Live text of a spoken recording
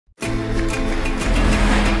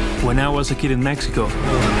When I was a kid in Mexico,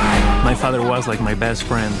 my father was like my best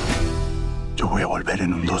friend. Yo voy a volver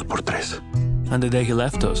en un 2x3. And the day he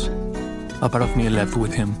left us, a part of me left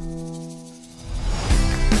with him.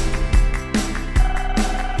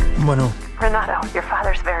 Bueno. Renato, your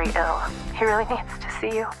father's very ill. He really needs to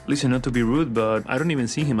see you. Listen, not to be rude, but I don't even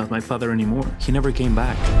see him as my father anymore. He never came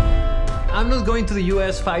back. I'm not going to the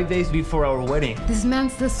US 5 days before our wedding. This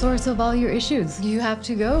man's the source of all your issues. You have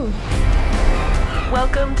to go.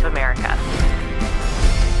 Welcome to America.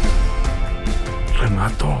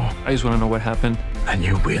 Renato. I just want to know what happened. And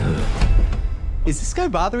you will. Is this guy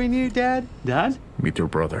bothering you, Dad? Dad? Meet your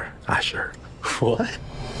brother, Asher. What?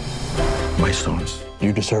 My sons,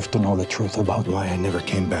 you deserve to know the truth about why I never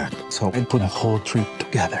came back. So I put a whole trip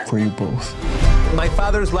together for you both. My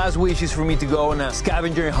father's last wish is for me to go on a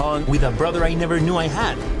scavenger hunt with a brother I never knew I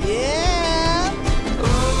had. Yeah!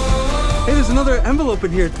 Hey, there's another envelope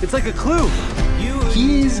in here. It's like a clue.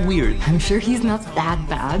 He's weird. I'm sure he's not that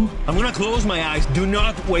bad. I'm gonna close my eyes. Do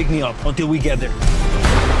not wake me up until we get there.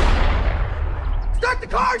 Start the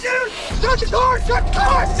car, dude! Start the car! Start the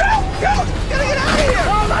car! Stop! Gotta get out of here!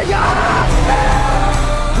 Oh my God!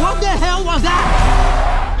 What the hell was that?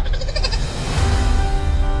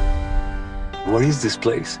 What is this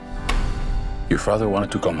place? Your father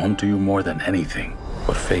wanted to come home to you more than anything,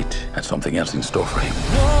 but fate had something else in store for him.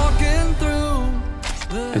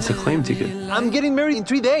 It's a claim ticket. I'm getting married in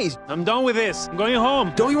 3 days. I'm done with this. I'm going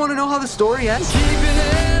home. Don't you want to know how the story ends?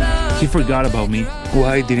 He forgot about me.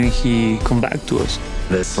 Why didn't he come back to us?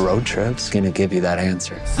 This road trip's gonna give you that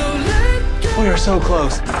answer. We are so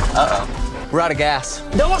close. Uh-oh. We're out of gas.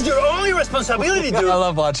 That was your only responsibility, dude. I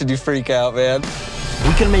love watching you freak out, man.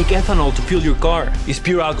 We can make ethanol to fuel your car. It's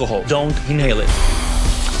pure alcohol. Don't inhale it.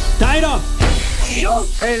 Tie it up.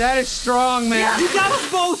 Hey, that is strong, man. Yeah. You got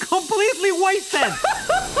us both completely wasted.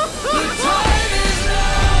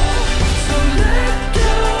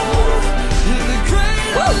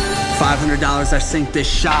 $500, I sink this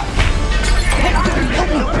shop.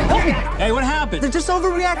 Hey, what happened? They're just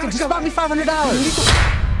overreacting. Just bought me $500.